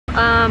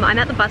I'm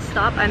at the bus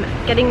stop. I'm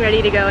getting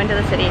ready to go into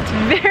the city. It's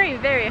very,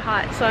 very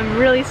hot, so I'm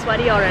really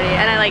sweaty already.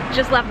 And I like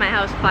just left my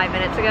house 5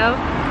 minutes ago.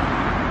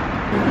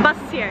 The bus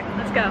is here.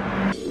 Let's go.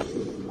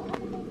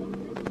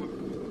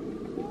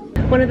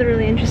 One of the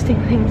really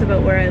interesting things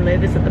about where I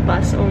live is that the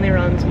bus only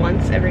runs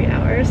once every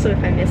hour, so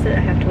if I miss it, I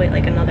have to wait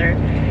like another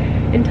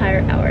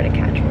entire hour to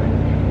catch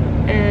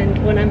one.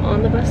 And when I'm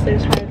on the bus,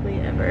 there's hardly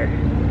ever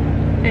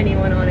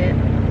anyone on it.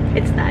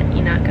 It's that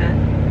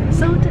Inaka.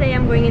 So today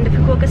I'm going into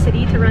Fukuoka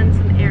City to run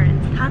some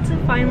errands. Tatsu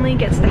finally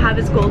gets to have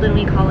his Golden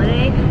Week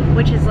holiday,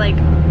 which is like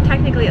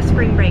technically a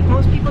spring break.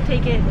 Most people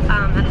take it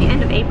at the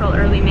end of April,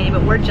 early May,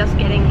 but we're just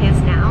getting his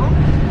now.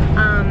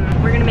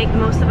 We're gonna make the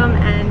most of them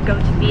and go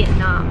to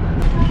Vietnam.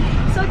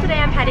 So today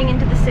I'm heading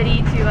into the city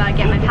to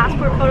get my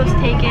passport photos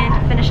taken, to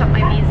finish up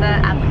my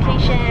visa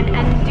application,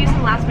 and do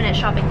some last minute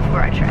shopping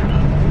before our trip.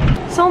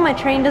 So my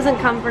train doesn't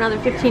come for another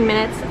 15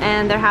 minutes,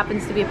 and there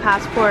happens to be a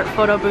passport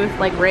photo booth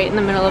like right in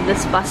the middle of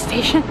this bus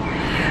station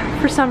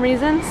for some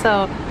reason,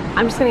 so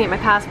I'm just gonna get my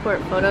passport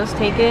photos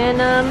taken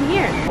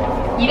here.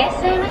 Oh,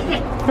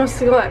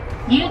 すごい。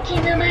入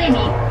金の前に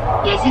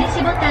矢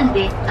印ボタン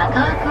で赤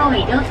枠を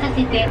移動さ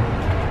せて。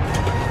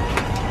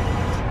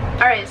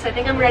Alright, so I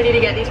think I'm ready to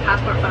get these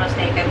passport photos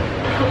taken.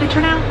 Cool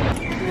picture now?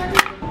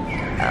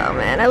 Oh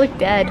man, I look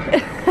dead.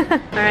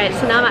 Alright,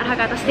 so now I'm at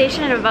Hakata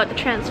Station and I'm about to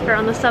transfer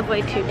on the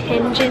subway to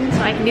Tenjin so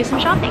I can do some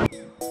shopping.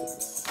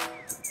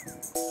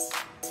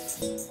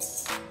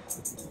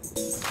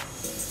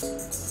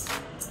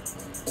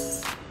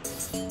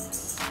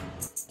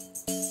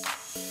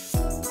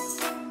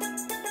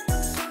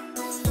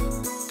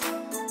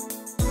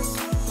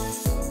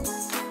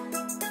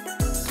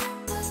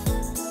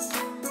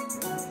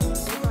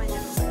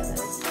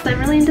 I'm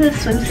really into this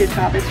swimsuit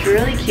top. It's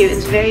really cute.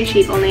 It's very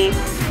cheap, only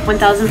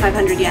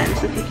 1,500 yen,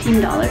 so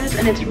 $15,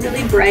 and it's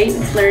really bright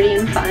and flirty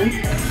and fun.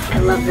 I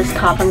love this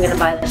top. I'm gonna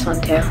buy this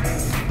one too.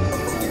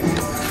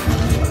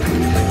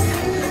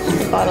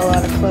 Bought a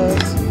lot of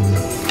clothes.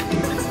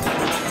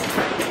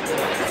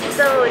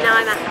 So now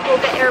I'm at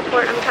Fukuoka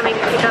Airport. I'm coming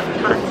to pick up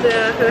Tatsu,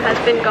 who has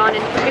been gone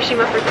in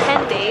Fukushima for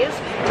 10 days,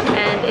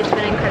 and it's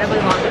been incredibly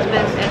long. It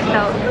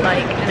felt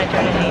like an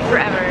eternity,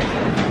 forever.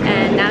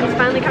 And now he's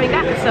finally coming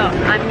back, so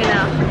I'm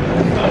gonna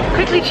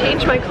quickly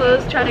change my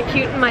clothes, try to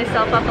cuten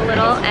myself up a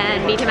little,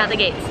 and meet him at the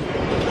gates.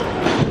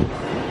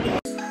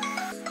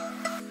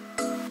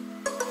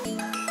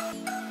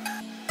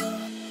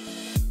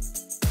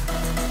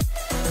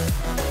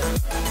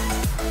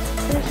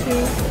 There she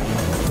is.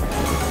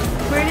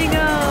 Where'd he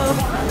go?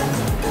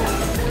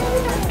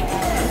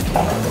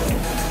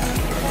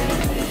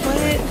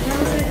 What?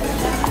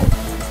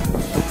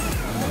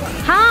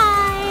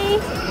 Hi!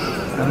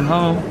 I'm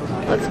home.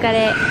 Let's get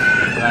it.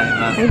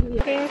 I'm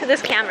looking to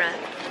this camera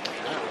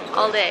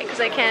all day because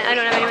I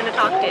don't have anyone to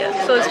talk to.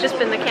 So it's just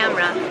been the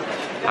camera.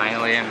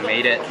 Finally, I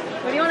made it.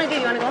 What do you want to do?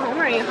 You want to go home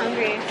or are you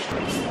hungry?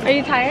 Are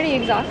you tired? Are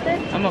you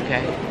exhausted? I'm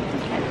okay.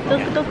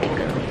 Okay. どこ行く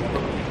の?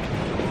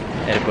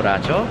 El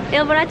borracho?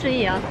 El borracho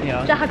いいよ。いい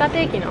よ。じゃあ博多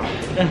駅の。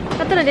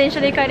だったら電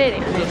車で帰れるよ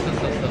ね。そ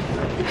う。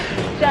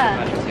じゃ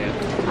あ、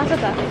あ、そう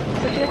か。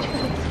そっちが近い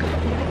ですか。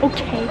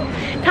Okay.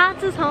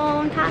 Tatsu's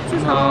home,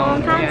 Tatsu's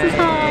home, Tatsu's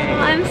home.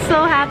 I'm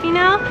so happy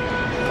now.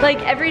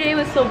 Like every day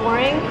was so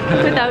boring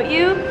without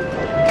you.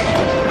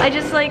 I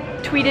just like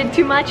tweeted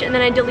too much and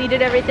then I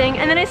deleted everything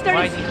and then I started.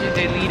 Why did you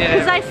delete it?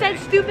 Because I said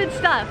stupid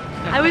stuff.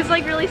 I was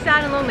like really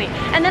sad and lonely.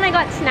 And then I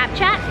got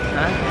Snapchat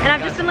and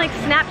I've just been like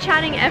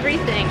Snapchatting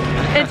everything.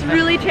 It's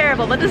really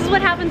terrible, but this is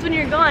what happens when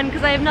you're gone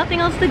because I have nothing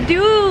else to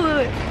do.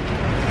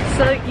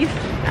 So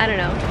I don't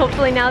know.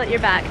 Hopefully now that you're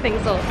back,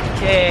 things will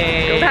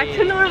go back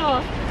to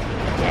normal.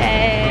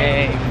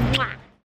 Yay.